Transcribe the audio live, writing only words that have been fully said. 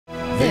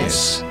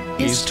This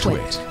is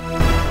TWiT.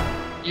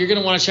 You're going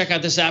to want to check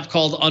out this app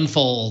called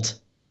Unfold.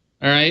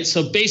 All right.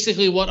 So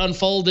basically what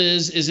Unfold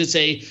is it's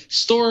a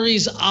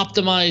stories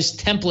optimized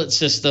template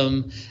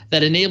system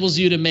that enables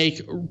you to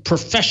make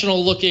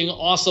professional looking,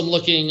 awesome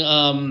looking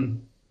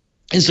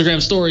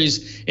Instagram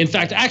stories. In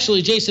fact,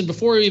 actually, Jason,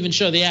 before we even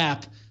show the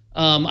app,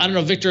 I don't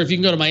know, Victor, if you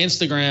can go to my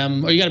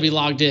Instagram, or you got to be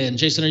logged in.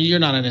 Jason, you're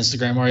not on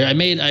Instagram, are you?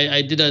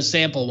 I did a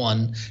sample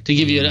one to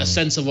give you a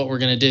sense of what we're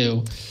going to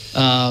do.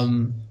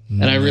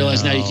 And I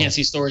realize now you can't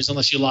see stories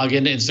unless you log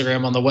into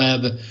Instagram on the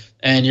web,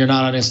 and you're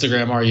not on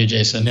Instagram, are you,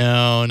 Jason?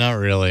 No, not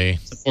really.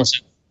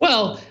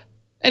 Well,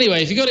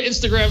 anyway, if you go to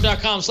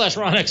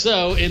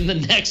Instagram.com/RonXO in the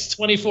next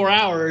 24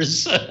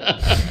 hours,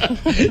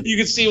 you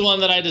can see one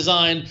that I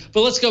designed.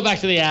 But let's go back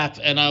to the app,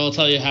 and I will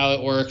tell you how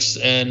it works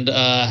and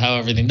how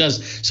everything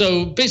does.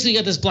 So basically, you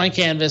got this blank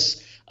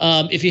canvas.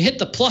 If you hit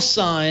the plus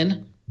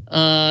sign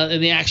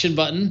in the action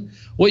button,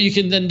 what you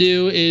can then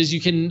do is you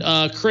can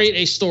create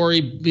a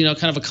story,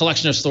 kind of a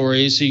collection of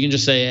stories. So you can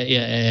just say,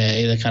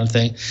 yeah, that kind of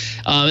thing.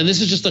 And this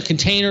is just a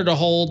container to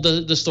hold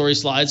the story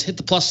slides. Hit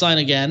the plus sign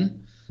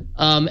again.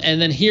 And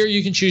then here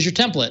you can choose your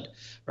template,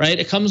 right?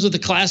 It comes with a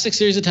classic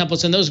series of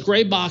templates, and those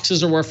gray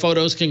boxes are where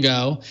photos can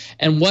go.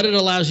 And what it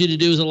allows you to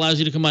do is it allows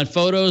you to combine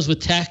photos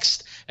with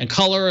text and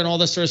color and all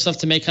this sort of stuff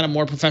to make kind of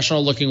more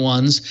professional looking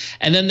ones.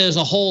 And then there's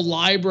a whole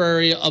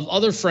library of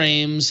other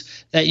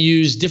frames that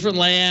use different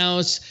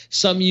layouts.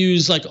 Some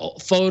use like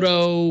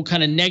photo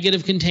kind of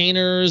negative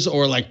containers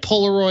or like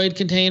Polaroid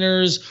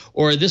containers,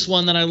 or this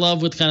one that I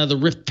love with kind of the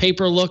ripped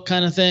paper look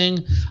kind of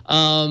thing.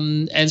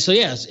 And so,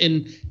 yes,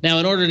 now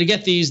in order to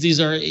get these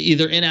are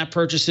either in-app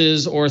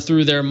purchases or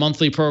through their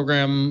monthly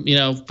program,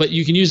 but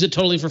you can use it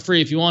totally for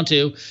free if you want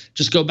to.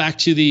 Just go back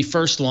to the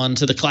first one,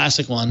 to the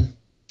classic one.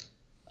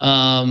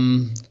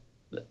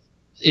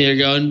 Here you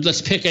go, and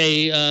let's pick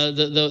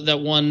that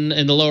one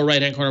in the lower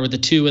right hand corner with the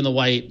 2 in the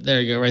white.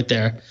 There you go, right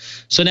there.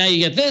 So now you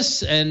get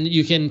this, and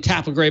you can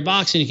tap a gray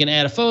box and you can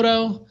add a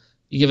photo.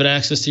 You give it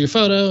access to your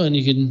photo, and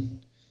you can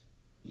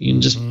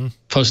just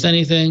post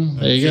anything.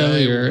 There you go.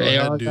 Your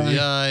AR do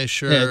the eye,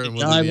 sure. Yeah, we'll do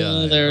the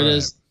eye. There it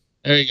is.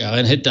 There you go,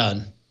 and hit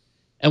done.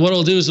 And what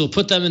it'll do is it'll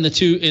put them in the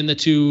two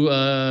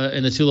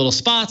little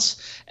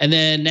spots, and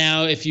then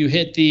now if you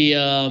hit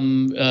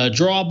the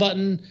draw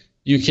button,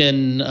 you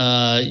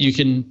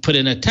can put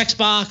in a text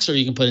box, or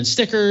you can put in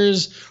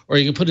stickers, or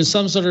you can put in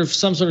some sort of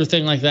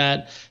thing like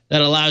that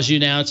allows you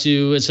now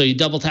to. And so you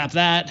double tap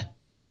that.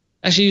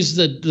 Actually, use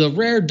the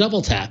rare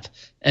double tap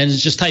and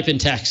just type in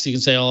text. You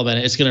can say all about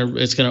it. It's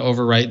gonna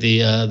overwrite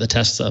the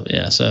text stuff.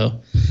 Yeah, so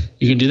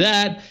you can do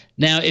that.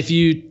 Now, if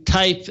you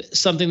type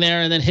something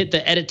there and then hit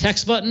the edit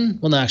text button,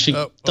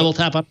 double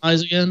tap on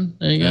eyes again.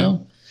 There you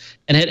go,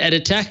 and hit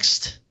edit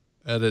text.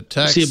 Edit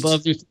text. See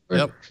above your keyboard.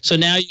 Yep. So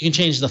now you can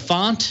change the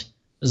font.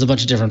 There's a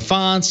bunch of different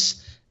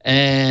fonts,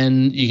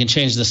 and you can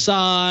change the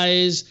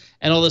size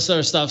and all this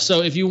other stuff.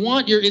 So if you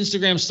want your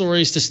Instagram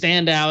stories to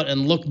stand out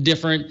and look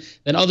different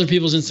than other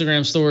people's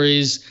Instagram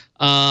stories,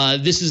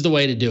 this is the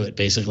way to do it.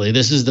 Basically,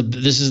 this is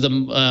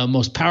the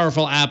most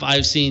powerful app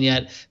I've seen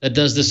yet that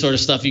does this sort of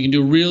stuff. You can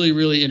do really,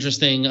 really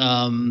interesting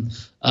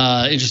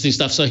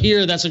stuff. So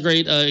here, that's a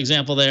great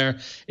example there.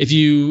 If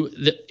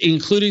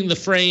including the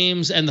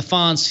frames and the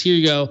fonts, here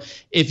you go.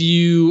 If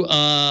you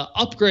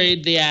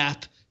upgrade the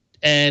app,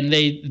 and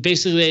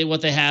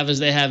what they have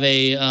is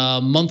a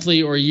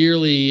monthly or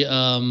yearly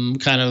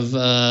kind of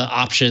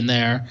option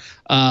there.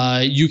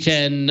 You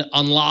can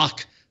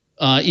unlock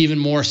even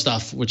more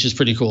stuff, which is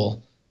pretty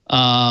cool. So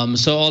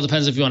it all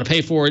depends if you want to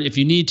pay for it. If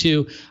you need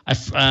to,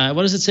 what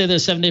does it say? The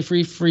 7-day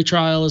free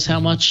trial is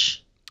how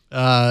much?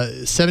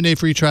 7-day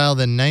free trial,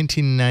 then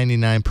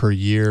 $19.99 per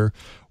year,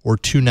 or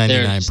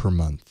 $2.99 per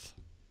month.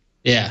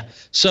 Yeah.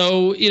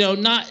 So,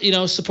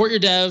 support your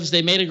devs.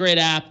 They made a great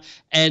app,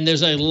 and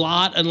there's a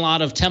lot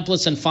of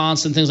templates and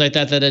fonts and things like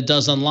that it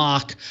does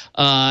unlock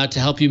to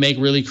help you make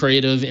really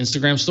creative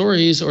Instagram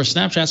stories or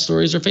Snapchat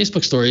stories or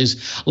Facebook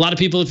stories. A lot of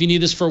people, if you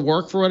need this for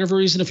work for whatever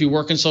reason, if you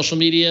work in social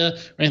media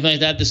or anything like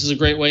that, this is a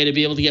great way to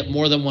be able to get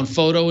more than one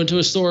photo into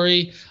a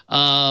story.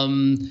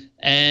 And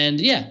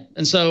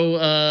so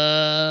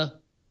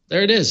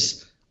there it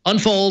is.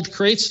 Unfold,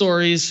 create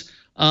stories.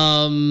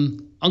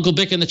 Uncle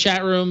Bick in the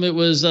chat room. It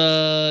was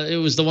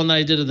the one that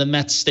I did at the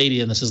Mets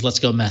stadium. This is Let's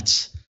Go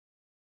Mets.